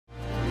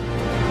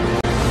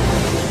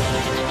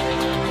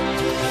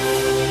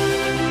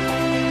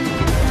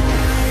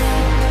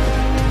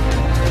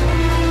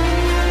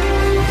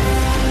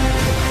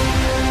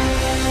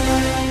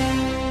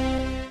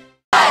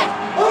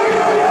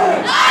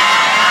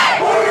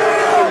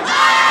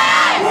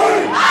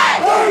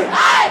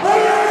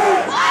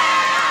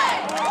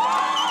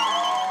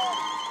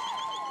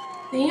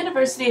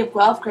University of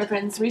Guelph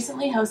Gryphons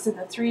recently hosted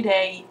the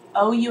three-day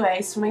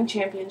OUA Swimming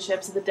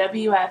Championships at the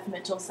WF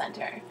Mitchell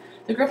Center.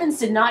 The Gryphons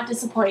did not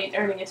disappoint,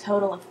 earning a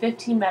total of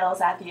 15 medals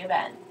at the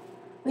event.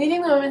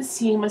 Leading the women's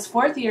team was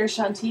fourth-year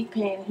Shantique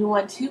Payne, who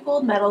won 2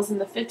 gold medals in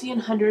the 50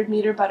 and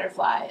 100-meter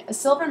butterfly, a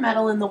silver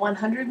medal in the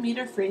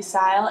 100-meter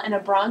freestyle, and a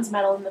bronze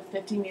medal in the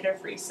 50-meter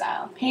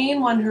freestyle.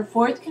 Payne won her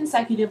 4th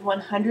consecutive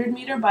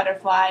 100-meter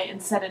butterfly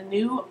and set a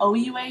new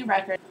OUA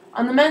record.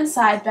 On the men's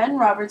side, Ben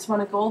Roberts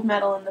won a gold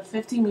medal in the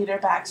 50-meter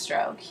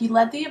backstroke. He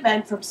led the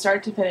event from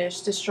start to finish,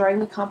 destroying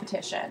the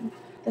competition.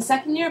 The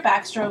second-year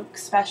backstroke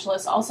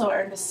specialist also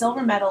earned a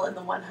silver medal in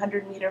the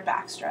 100-meter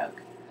backstroke.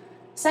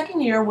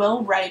 Second-year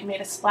Will Wright made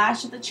a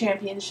splash at the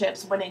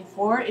championships, winning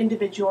 4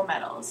 individual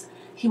medals.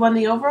 He won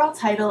the overall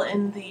title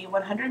in the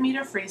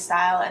 100-meter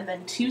freestyle and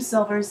then 2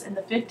 silvers in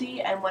the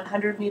 50 and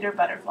 100-meter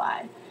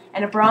butterfly,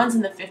 and a bronze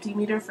in the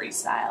 50-meter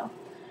freestyle.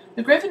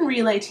 The Gryphon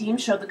relay team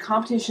showed the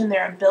competition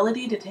their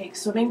ability to take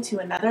swimming to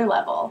another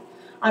level.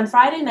 On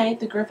Friday night,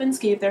 the Gryphons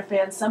gave their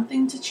fans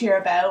something to cheer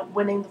about,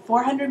 winning the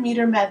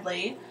 400-meter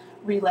medley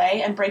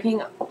relay and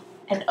breaking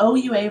an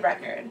OUA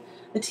record.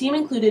 The team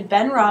included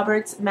Ben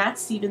Roberts, Matt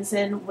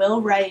Stevenson,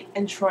 Will Wright,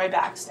 and Troy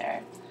Baxter.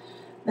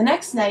 The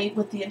next night,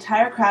 with the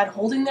entire crowd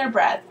holding their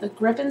breath, the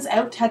Gryphons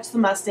out-touched the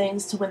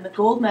Mustangs to win the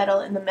gold medal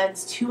in the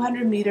men's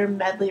 200-meter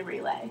medley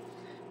relay.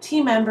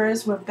 Team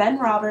members were Ben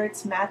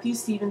Roberts, Matthew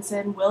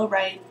Stevenson, Will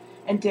Wright,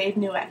 and Dave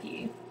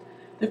Newecki.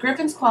 The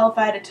Gryphons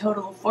qualified a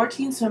total of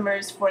 14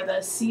 swimmers for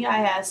the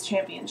CIS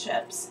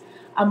Championships,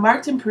 a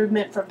marked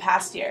improvement from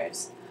past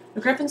years. The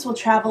Gryphons will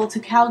travel to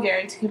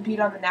Calgary to compete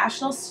on the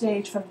national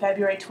stage from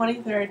February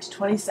 23rd to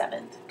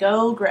 27th.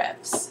 Go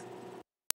Gryphs!